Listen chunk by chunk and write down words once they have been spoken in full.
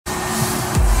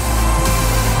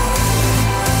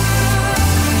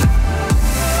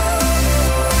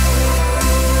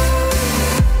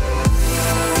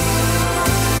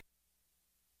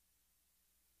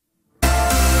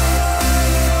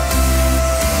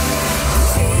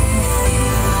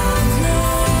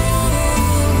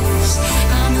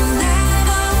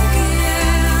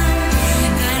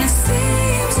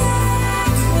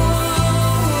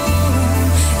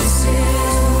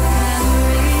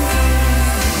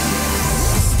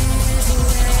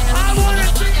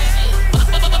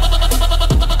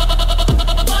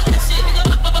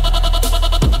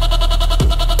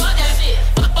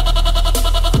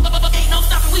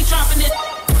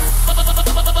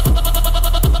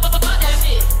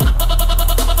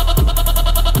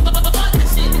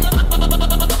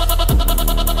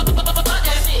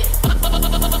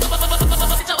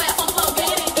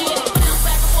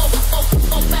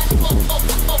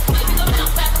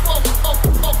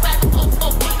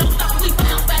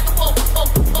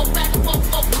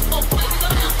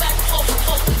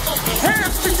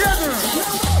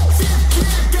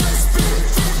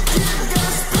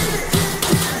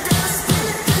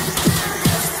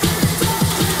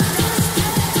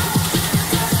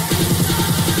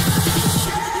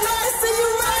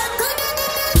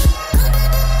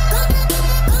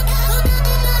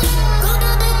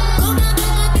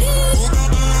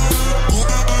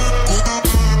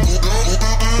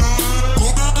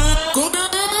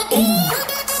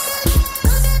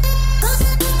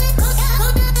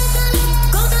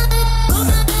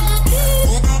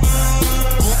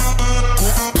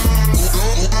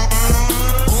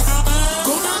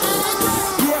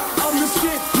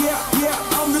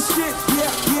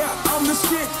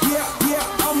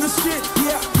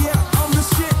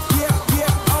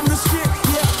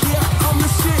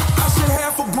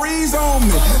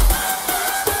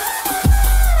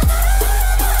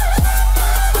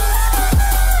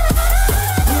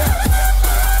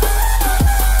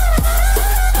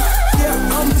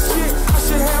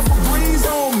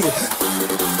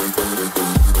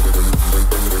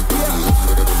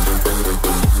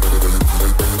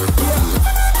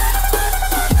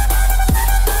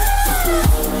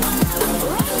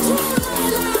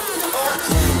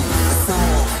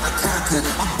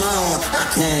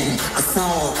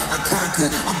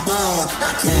conquered, I balled,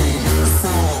 I came, I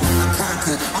fought, I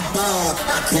conquered, I balled,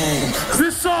 I came.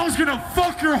 This song's gonna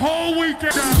fuck your whole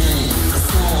weekend up. I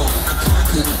fought, I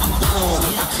conquered, I balled,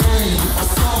 I came, I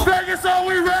fought. Vegas, are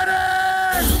we ready?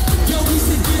 Yo, we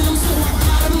should get them, so I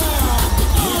got them all.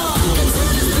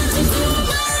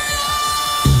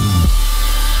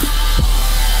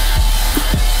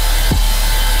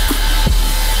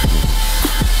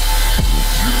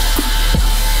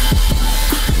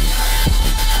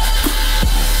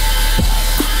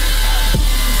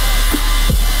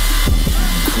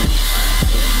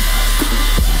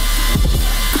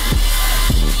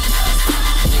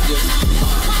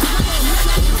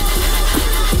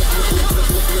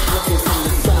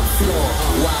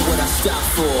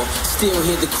 Still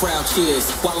hear the crowd cheers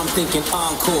while I'm thinking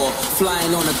encore.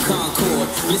 Flying on a Concorde,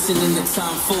 listening to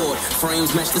Tom Ford.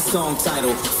 Frames match the song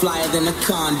title, flyer than a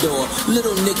condor.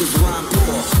 Little niggas rhyme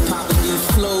poor, poverty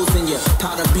flows in ya,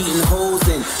 powder beating holes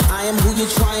in. I am who you're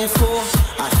trying for?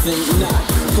 I think not.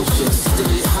 Push it,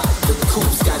 stay hot. The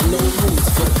coop's got no roots,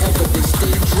 forever they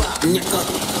stay dropped, nigga.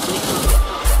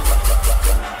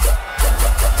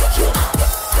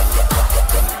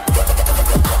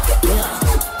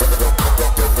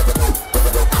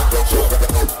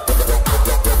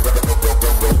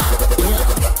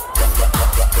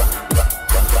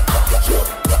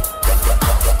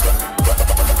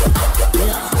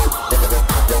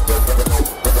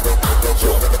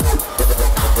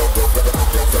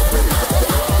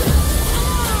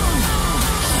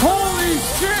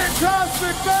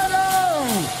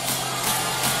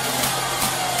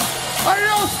 Are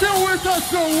y'all still with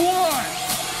us or what?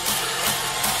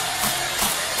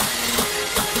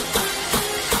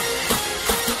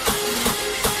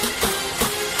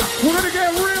 We're gonna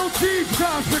get real deep,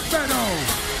 Cosmic Meadow.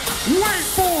 Wait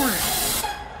for it.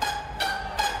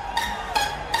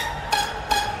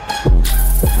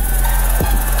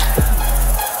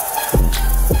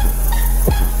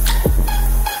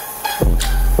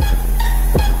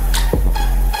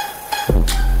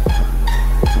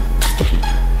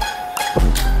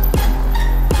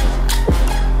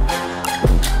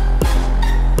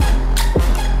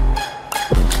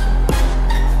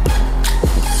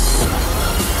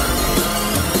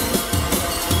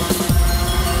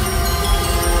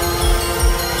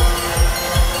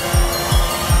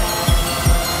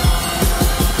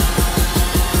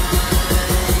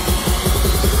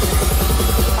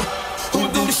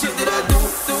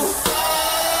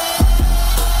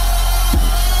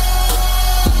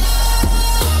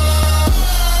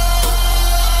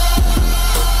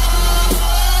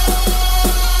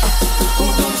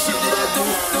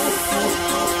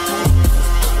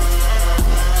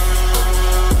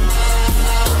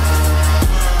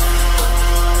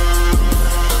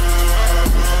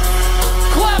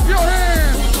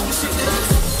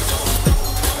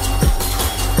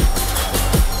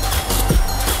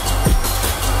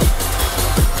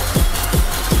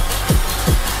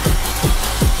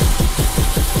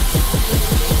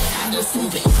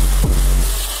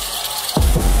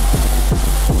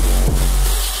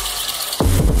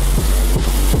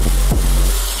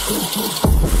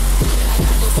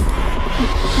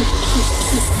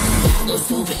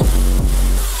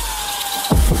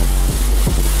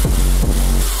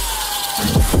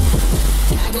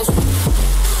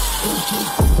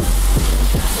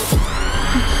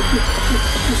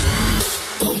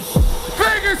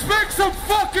 Vegas, make some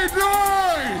fucking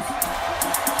noise!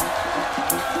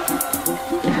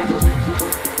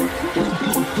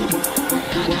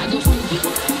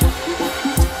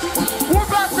 We're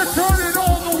about to turn it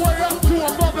all the way up to a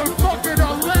motherfucking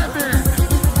 11.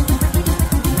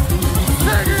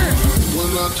 Sing it!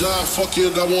 When I die, fuck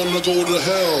it, I wanna go to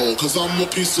hell. Cause I'm a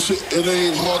piece of shit, it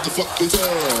ain't hard to fucking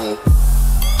tell.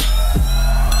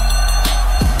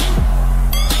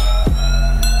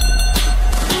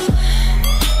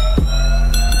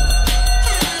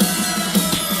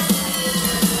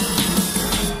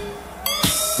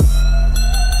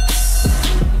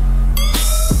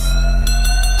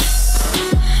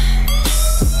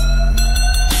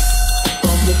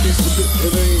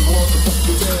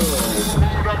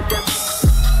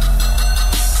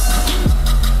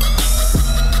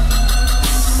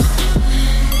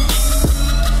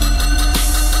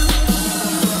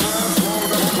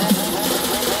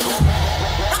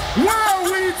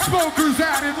 Smokers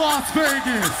out in Las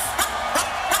Vegas.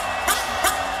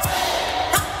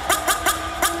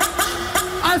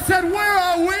 I said, where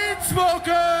are weed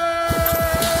smokers?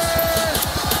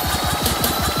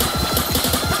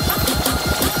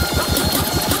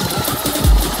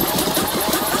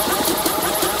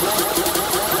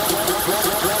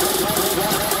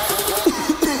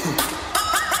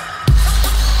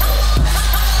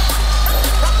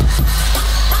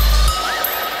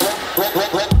 Roll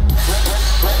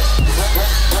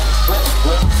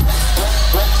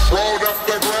up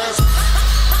the grass.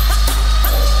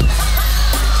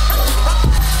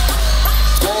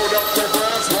 Roll up the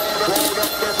grass. Roll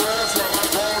up the grass.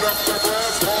 Roll up the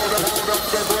grass. Roll up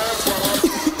the grass.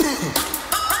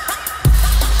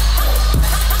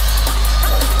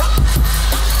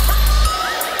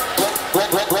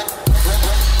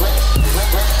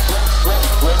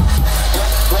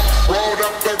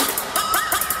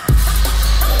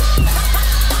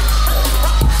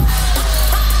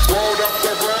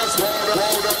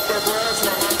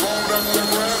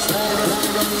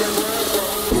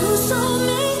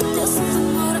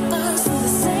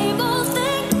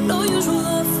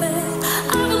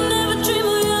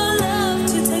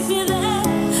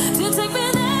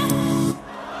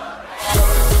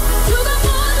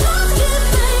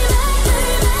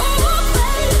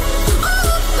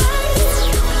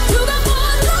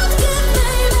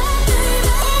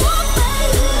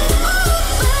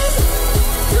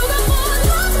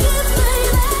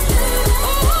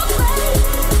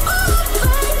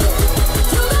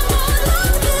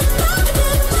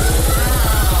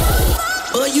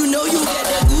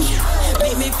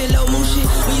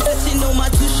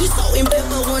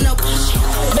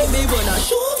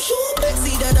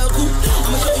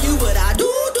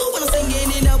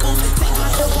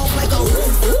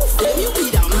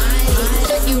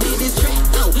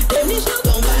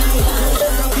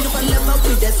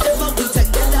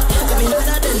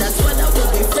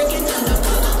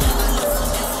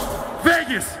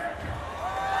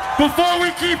 Before we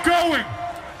keep going,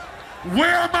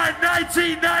 where are my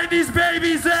 1990s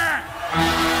babies at?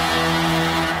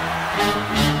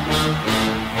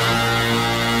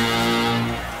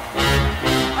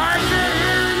 I can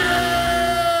hear you!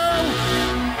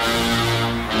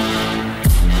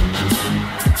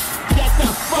 Get the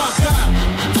fuck up!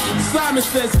 Simon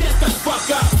says, get the fuck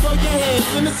up! Throw your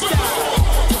hands in the sky!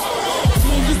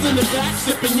 Niggas in the back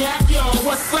sipping yak, yo,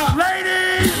 what's up?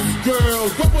 Ladies!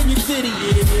 Girls, rub on your titty.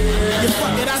 Yeah,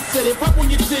 fuck it, I said it, rub on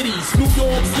your titties. New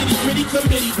York City, pretty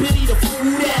committee, pity the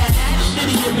fool that act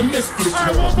shitty in the mystery.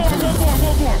 Alright, one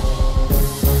more.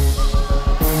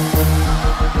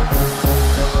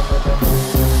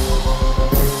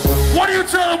 What do you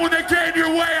tell them when they get in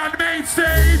your way on the main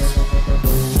stage?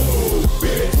 Move,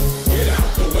 bitch, get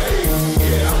out the way.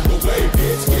 Get out the way,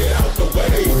 bitch, get out the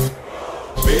way.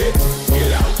 Bitch,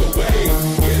 get out the way.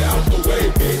 Get out the way,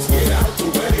 bitch, get out the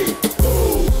way.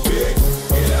 Move, bitch,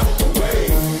 get out the way.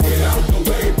 Get out the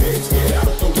way, bitch, get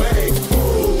out the way.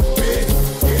 Move, bitch,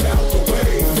 get out the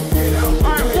way. Get out the way.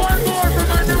 Alright, one more for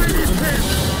my 90s kids.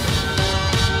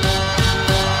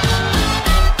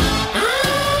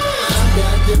 I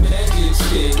got the magic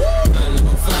shit.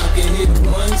 If I can hit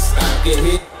once, I can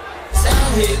hit. I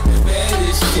hit the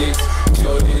baddest chicks.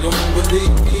 Shorty don't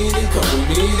believe me, they come with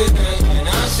me tonight, and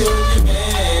I'll show you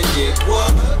magic.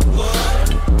 What?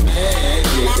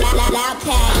 Magic.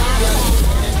 Loudpvck.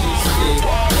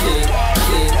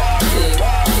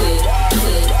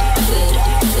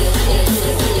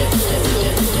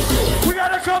 We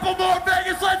got a couple more,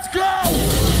 Vegas, let's go!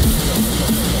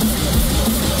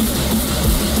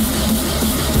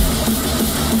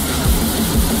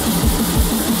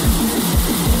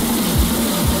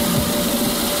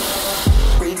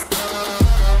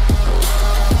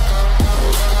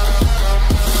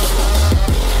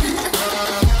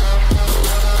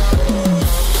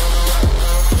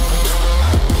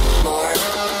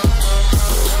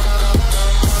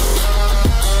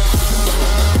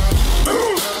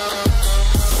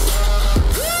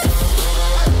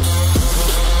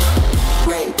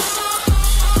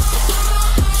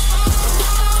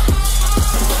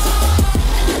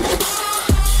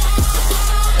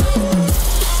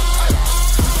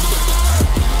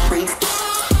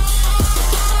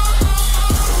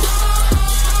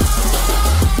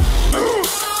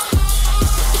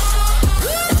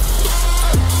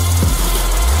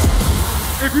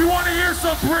 If you want to hear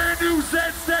some brand new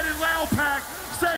Zen